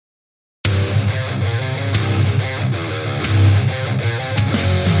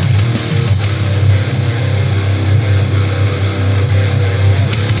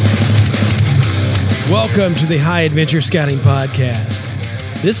Welcome to the High Adventure Scouting Podcast.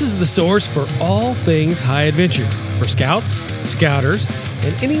 This is the source for all things high adventure for scouts, scouters,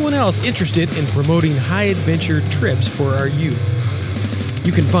 and anyone else interested in promoting high adventure trips for our youth.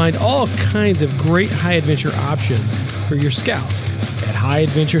 You can find all kinds of great high adventure options for your scouts at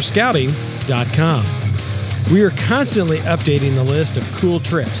highadventurescouting.com. We are constantly updating the list of cool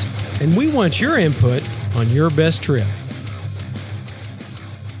trips, and we want your input on your best trip.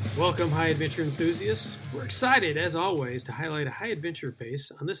 Welcome, high adventure enthusiasts. We're excited, as always, to highlight a high adventure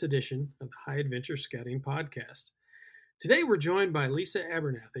base on this edition of the High Adventure Scouting Podcast. Today, we're joined by Lisa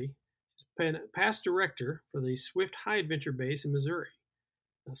Abernathy, past director for the Swift High Adventure Base in Missouri.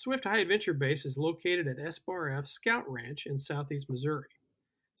 Now, Swift High Adventure Base is located at SBRF Scout Ranch in southeast Missouri.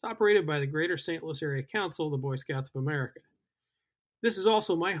 It's operated by the Greater St. Louis Area Council, the Boy Scouts of America. This is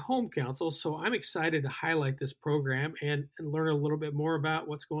also my home council, so I'm excited to highlight this program and learn a little bit more about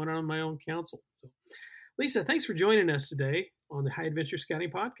what's going on in my own council. So, Lisa, thanks for joining us today on the High Adventure Scouting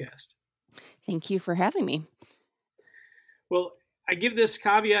Podcast. Thank you for having me. Well, I give this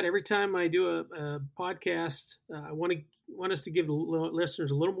caveat every time I do a podcast. I want us to give the listeners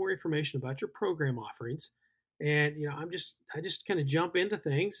a little more information about your program offerings, and I just kind of jump into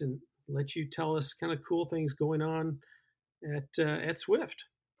things and let you tell us kind of cool things going on at Swift.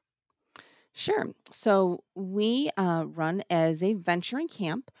 Sure. So we run as a venturing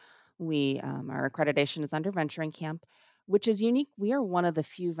camp. Our accreditation is under venturing camp, which is unique. We are one of the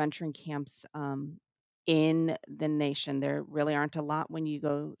few venturing camps in the nation. There really aren't a lot when you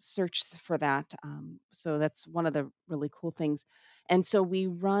go search for that. So that's one of the really cool things. And so we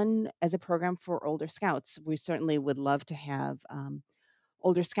run as a program for older scouts. We certainly would love to have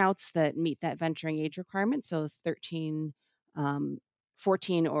older scouts that meet that venturing age requirement. So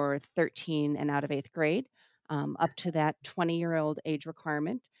 14 or 13 and out of eighth grade, up to that 20-year-old age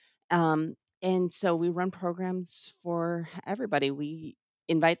requirement. And so we run programs for everybody. We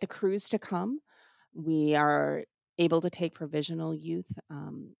invite the crews to come. We are able to take provisional youth.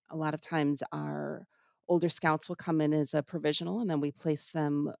 A lot of times our older scouts will come in as a provisional, and then we place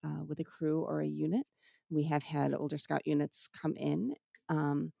them with a crew or a unit. We have had older scout units come in.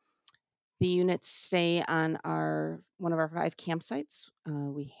 Um, the units stay on one of our 5 campsites.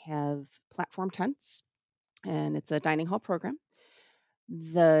 We have platform tents, and it's a dining hall program.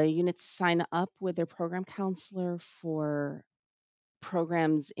 The units sign up with their program counselor for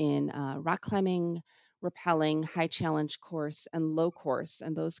programs in rock climbing, rappelling, high challenge course, and low course,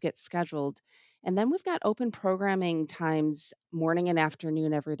 and those get scheduled. And then we've got open programming times morning and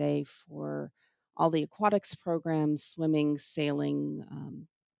afternoon every day for all the aquatics programs, swimming, sailing,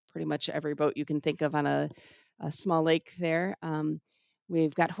 pretty much every boat you can think of on a small lake there.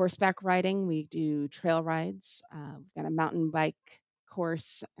 We've got horseback riding, we do trail rides, we've got a mountain bike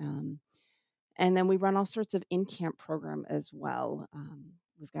course. And then we run all sorts of in-camp program as well.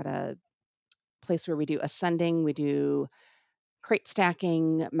 We've got a place where we do ascending, we do crate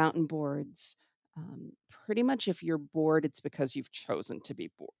stacking, mountain boards. Pretty much if you're bored, it's because you've chosen to be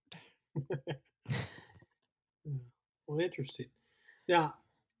bored. Well, interesting. Now,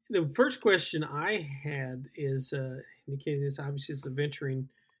 the first question I had is indicating this obviously is a venturing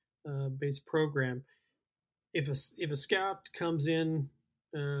based program. If a scout comes in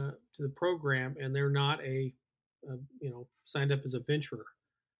to the program and they're not signed up as a venturer,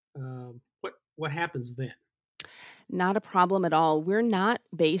 what happens then? Not a problem at all. We're not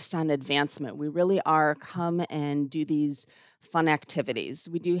based on advancement. We really are come and do these fun activities.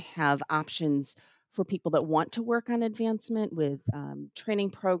 We do have options for people that want to work on advancement with training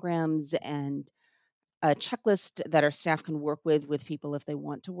programs and a checklist that our staff can work with people if they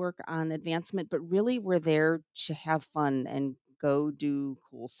want to work on advancement. But really, we're there to have fun and go do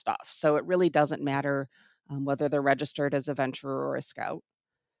cool stuff. So it really doesn't matter whether they're registered as a venturer or a scout.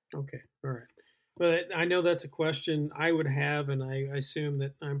 Okay, all right. But I know that's a question I would have, and I assume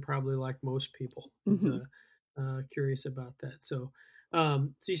that I'm probably like most people, curious about that. So,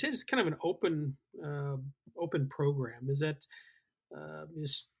 so you said it's kind of an open program. Is that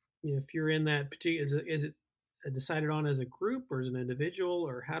just if you're in that particular, is it decided on as a group or as an individual,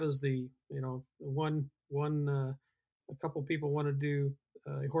 or how does the a couple people want to do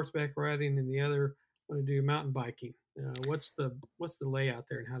horseback riding and the other want to do mountain biking? What's the layout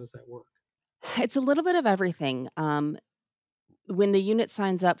there, and how does that work? It's a little bit of everything. When the unit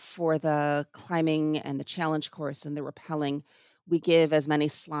signs up for the climbing and the challenge course and the rappelling, we give as many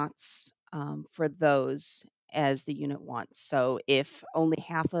slots for those as the unit wants. So if only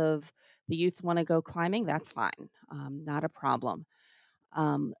half of the youth want to go climbing, that's fine, not a problem.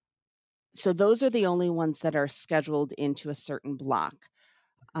 So those are the only ones that are scheduled into a certain block.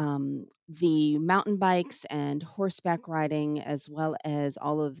 The mountain bikes and horseback riding, as well as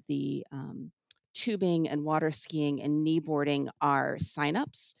all of the tubing and water skiing and kneeboarding, are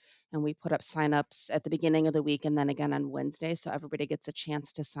signups. And we put up signups at the beginning of the week and then again on Wednesday. So everybody gets a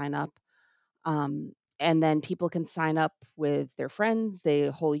chance to sign up. And then people can sign up with their friends.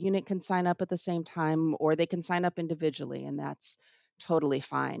 The whole unit can sign up at the same time, or they can sign up individually, and that's totally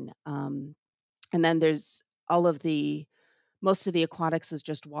fine. And then there's all of the most of the aquatics is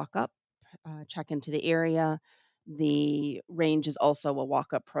just walk up, check into the area. The range is also a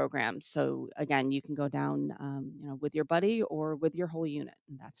walk up program. So again, you can go down, with your buddy or with your whole unit,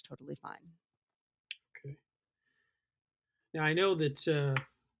 and that's totally fine. Okay. Now I know that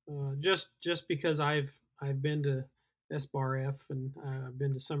just because I've been to SBARF and I've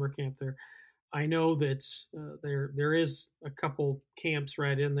been to summer camp there, I know that there is a couple camps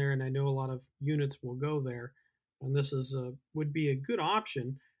right in there, and I know a lot of units will go there, and this is would be a good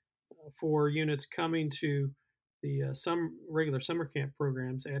option for units coming to the some regular summer camp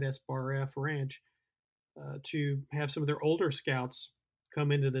programs at SBARF Ranch to have some of their older scouts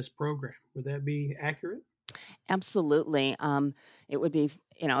come into this program. Would that be accurate? Absolutely. It would be,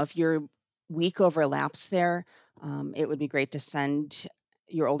 if your week overlaps there, it would be great to send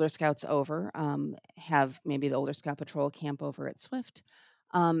your older scouts over, have maybe the older scout patrol camp over at Swift,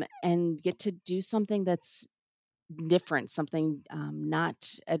 and get to do something that's different, something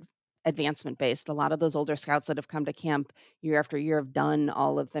not advancement based. A lot of those older scouts that have come to camp year after year have done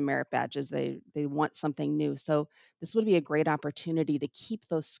all of the merit badges. They want something new. So this would be a great opportunity to keep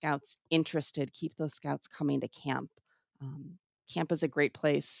those scouts interested, keep those scouts coming to camp. Um, Camp is a great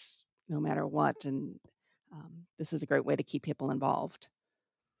place no matter what, and this is a great way to keep people involved.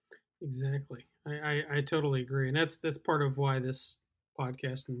 Exactly. I totally agree, and that's part of why this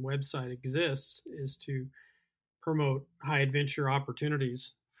podcast and website exists, is to promote high adventure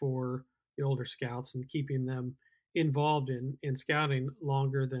opportunities for the older scouts and keeping them involved in scouting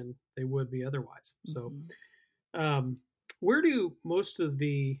longer than they would be otherwise. So, Mhm. um, where do most of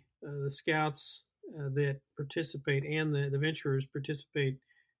the scouts that participate and the venturers participate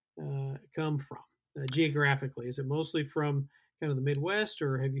come from geographically? Is it mostly from kind of the Midwest,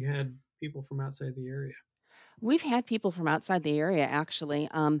 or have you had people from outside the area? We've had people from outside the area actually.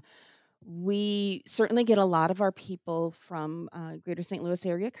 We certainly get a lot of our people from Greater St. Louis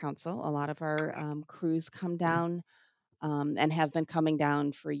Area Council. A lot of our crews come down and have been coming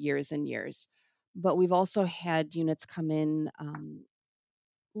down for years and years. But we've also had units come in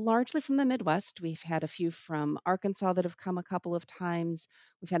largely from the Midwest. We've had a few from Arkansas that have come a couple of times.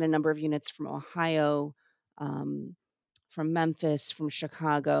 We've had a number of units from Ohio, um, from Memphis, from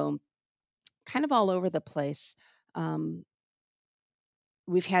Chicago, kind of all over the place. Um,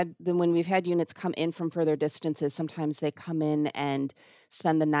 when we've had units come in from further distances, sometimes they come in and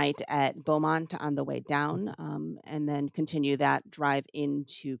spend the night at Beaumont on the way down, and then continue that drive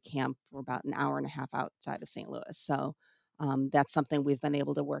into camp for about an hour and a half outside of St. Louis. So that's something we've been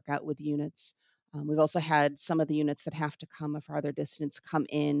able to work out with units. We've also had some of the units that have to come a farther distance come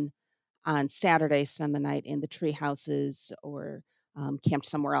in on Saturday, spend the night in the tree houses or camped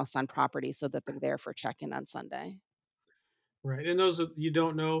somewhere else on property so that they're there for check-in on Sunday. Right, and those you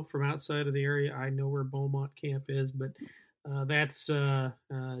don't know from outside of the area, I know where Beaumont Camp is, but that's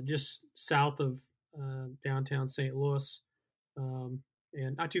just south of downtown St. Louis, um,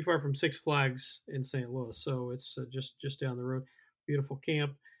 and not too far from Six Flags in St. Louis. So it's just down the road. Beautiful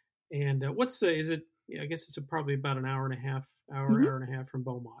camp. And is it? Yeah, I guess it's probably about an hour and a half, Hmm. hour and a half from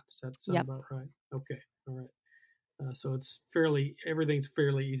Beaumont. Does that sound Yep. about right? Okay, all right. So everything's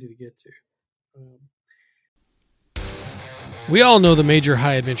fairly easy to get to. Um, We all know the major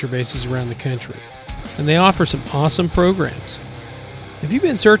high adventure bases around the country, and they offer some awesome programs. Have you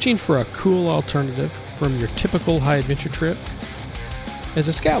been searching for a cool alternative from your typical high adventure trip? As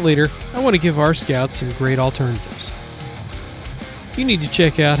a scout leader, I want to give our scouts some great alternatives. You need to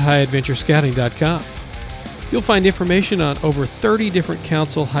check out highadventurescouting.com. You'll find information on over 30 different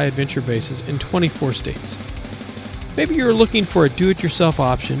council high adventure bases in 24 states. Maybe you're looking for a do-it-yourself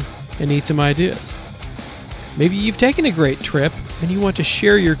option and need some ideas. Maybe you've taken a great trip and you want to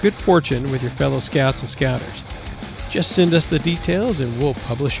share your good fortune with your fellow scouts and scouters. Just send us the details and we'll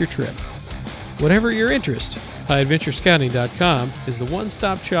publish your trip. Whatever your interest, highadventurescouting.com is the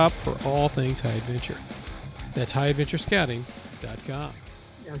one-stop shop for all things high adventure. That's highadventurescouting.com.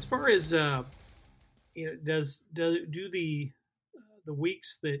 As far as do the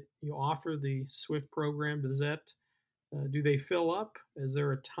weeks that you offer the Swift program, does that do they fill up? Is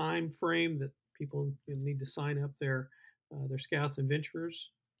there a time frame that people need to sign up their scouts and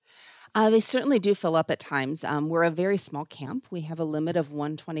venturers? They certainly do fill up at times. We're a very small camp. We have a limit of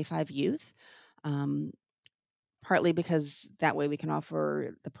 125 youth. Um, Partly because that way we can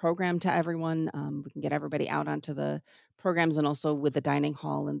offer the program to everyone. We can get everybody out onto the programs, and also with the dining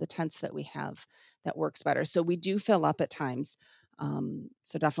hall and the tents that we have, that works better. So we do fill up at times.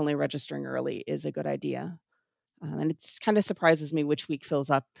 So definitely registering early is a good idea. And it's kind of surprises me which week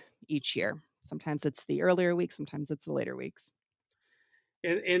fills up each year. Sometimes it's the earlier week, sometimes it's the later weeks.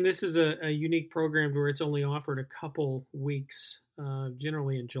 And this is a unique program where it's only offered a couple weeks,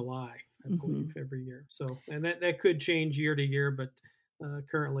 generally in July, I Hmm. believe, every year. So, and that could change year to year, but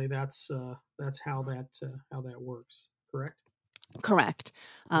currently that's how that works. Correct. Correct.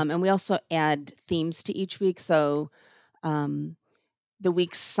 And we also add themes to each week. So um, the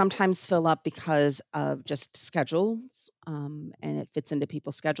weeks sometimes fill up because of just schedules, and it fits into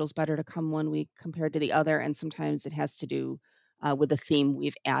people's schedules better to come one week compared to the other. And sometimes it has to do with the theme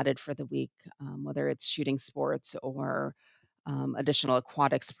we've added for the week, whether it's shooting sports or additional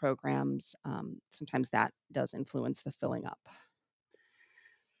aquatics programs. Sometimes that does influence the filling up.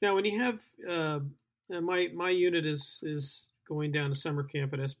 Now, when you have my unit is going down to summer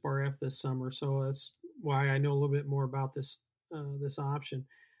camp at SBARF this summer, so that's why I know a little bit more about this option.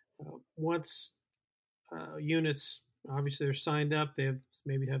 Once units obviously are signed up, they have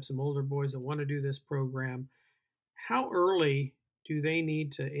maybe have some older boys that want to do this program. How early do they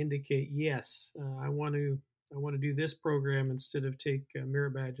need to indicate yes, I want to do this program instead of take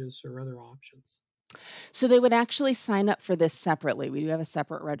merit badges or other options? So they would actually sign up for this separately. We do have a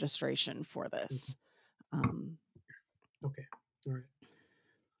separate registration for Mhm. this. Um, Okay, all right.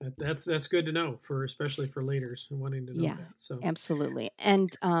 That's good to know for especially for leaders and wanting to know yeah, that. So absolutely.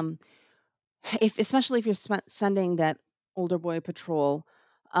 And if especially if you're sending that older boy patrol,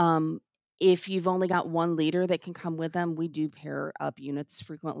 um, if you've only got one leader that can come with them, we do pair up units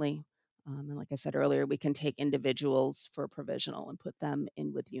frequently. And like I said earlier, we can take individuals for provisional and put them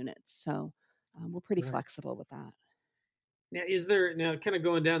in with units. So we're pretty right flexible with that. now, is there now kind of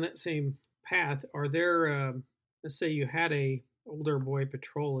going down that same path? Are there let's say you had a older boy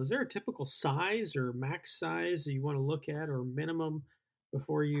patrol? Is there a typical size or max size that you want to look at, or minimum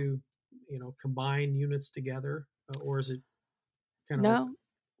before you combine units together, or is it kind of open? No,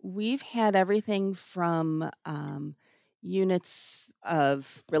 we've had everything from units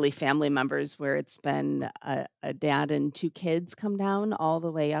of really family members where it's been a dad and two kids come down, all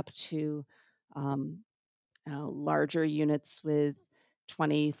the way up to um, larger units with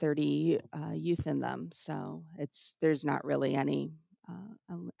 20, 30 youth in them. So there's not really any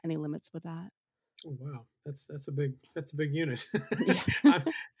limits with that. Oh, wow, that's a big unit. Yeah.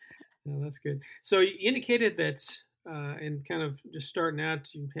 No, that's good. So you indicated that, and kind of just starting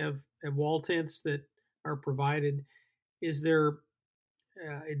out, you have wall tents that are provided. Is there?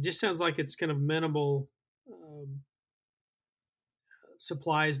 It just sounds like it's kind of minimal um,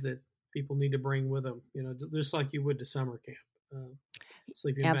 supplies that people need to bring with them. Just like you would to summer camp, uh,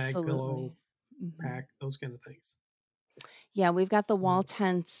 sleeping bag, pillow, Absolutely. Hmm. pack, those kind of things. Yeah, we've got the Mm, wall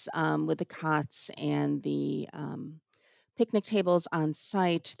tents with the cots and the picnic tables on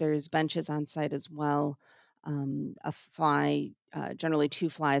site. There's benches on site as well. A fly, generally two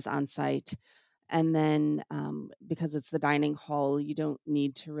flies on site. And then because it's the dining hall, you don't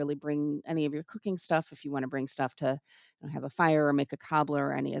need to really bring any of your cooking stuff. If you want to bring stuff to have a fire or make a cobbler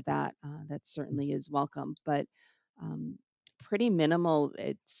or any of that, that certainly is welcome. But um, pretty minimal.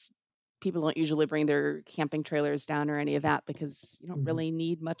 It's People don't usually bring their camping trailers down or any of that because you don't mhm. really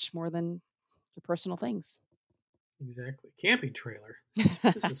need much more than your personal things. Exactly. Camping trailer.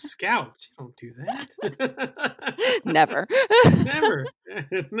 This is scouts. You don't do that. Never. Never.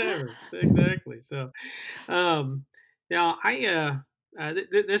 Never. Exactly. So, um, now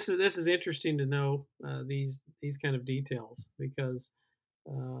this is interesting to know these kind of details because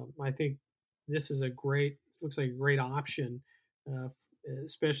I think this is a great looks like a great option, uh,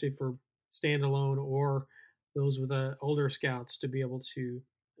 especially for standalone or those with older scouts to be able to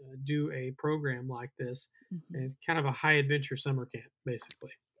do a program like this. And Mhm. it's kind of a high adventure summer camp,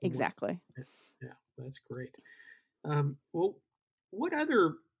 basically. From what, Exactly. yeah, yeah, that's great. Well, what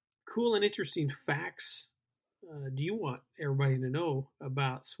other cool and interesting facts do you want everybody to know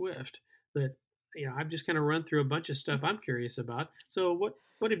about Swift? That I've just kind of run through a bunch of stuff I'm curious about. So,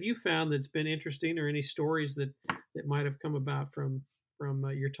 what have you found that's been interesting, or any stories that might have come about from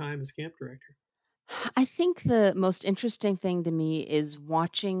your time as camp director? I think the most interesting thing to me is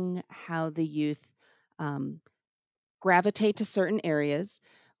watching how the youth um, gravitate to certain areas.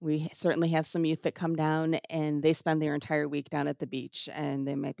 We certainly have some youth that come down and they spend their entire week down at the beach, and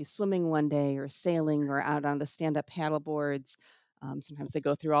they might be swimming one day or sailing or out on the stand up paddle boards. Sometimes they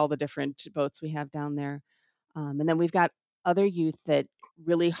go through all the different boats we have down there. And then we've got other youth that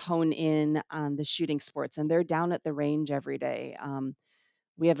really hone in on the shooting sports, and they're down at the range every day.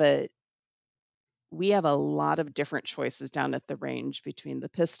 We have a lot of different choices down at the range between the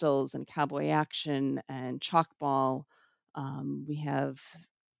pistols and cowboy action and chalk ball. We have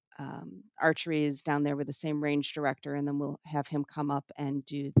archery is down there with the same range director, and then we'll have him come up and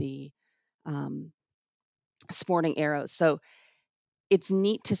do the um, sporting arrows. So it's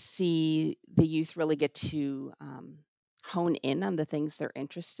neat to see the youth really get to hone in on the things they're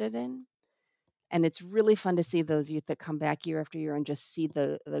interested in. And it's really fun to see those youth that come back year after year and just see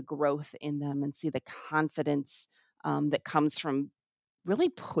the growth in them and see the confidence that comes from really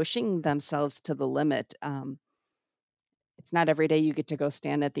pushing themselves to the limit. It's not every day you get to go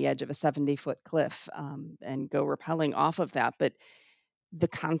stand at the edge of a 70-foot cliff and go rappelling off of that, but the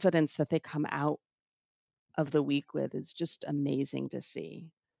confidence that they come out of the week with is just amazing to see.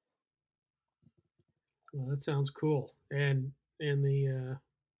 Well, that sounds cool, and the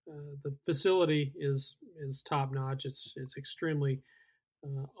facility is top notch. It's extremely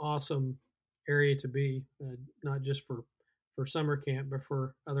awesome area to be, not just for summer camp, but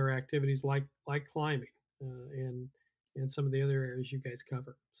for other activities like climbing and some of the other areas you guys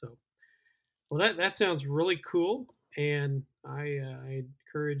cover. So, well, that sounds really cool, and I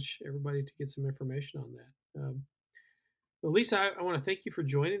encourage everybody to get some information on that. Well, Lisa, I want to thank you for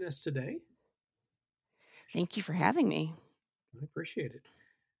joining us today. Thank you for having me. I appreciate it.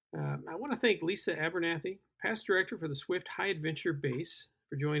 I want to thank Lisa Abernathy, Past Director for the Swift High Adventure Base,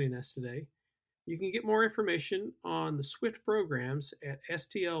 for joining us today. You can get more information on the Swift programs at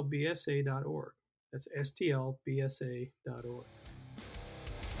stlbsa.org. That's stlbsa.org.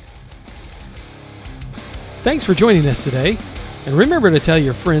 Thanks for joining us today, and remember to tell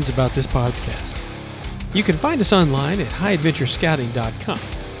your friends about this podcast. You can find us online at highadventurescouting.com,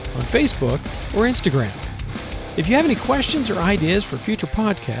 on Facebook or Instagram. If you have any questions or ideas for future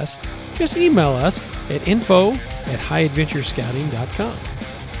podcasts, just email us at info@highadventurescouting.com.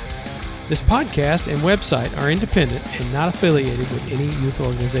 This podcast and website are independent and not affiliated with any youth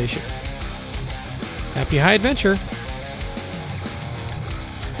organization. Happy High Adventure!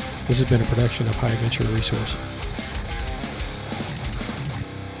 This has been a production of High Adventure Resources.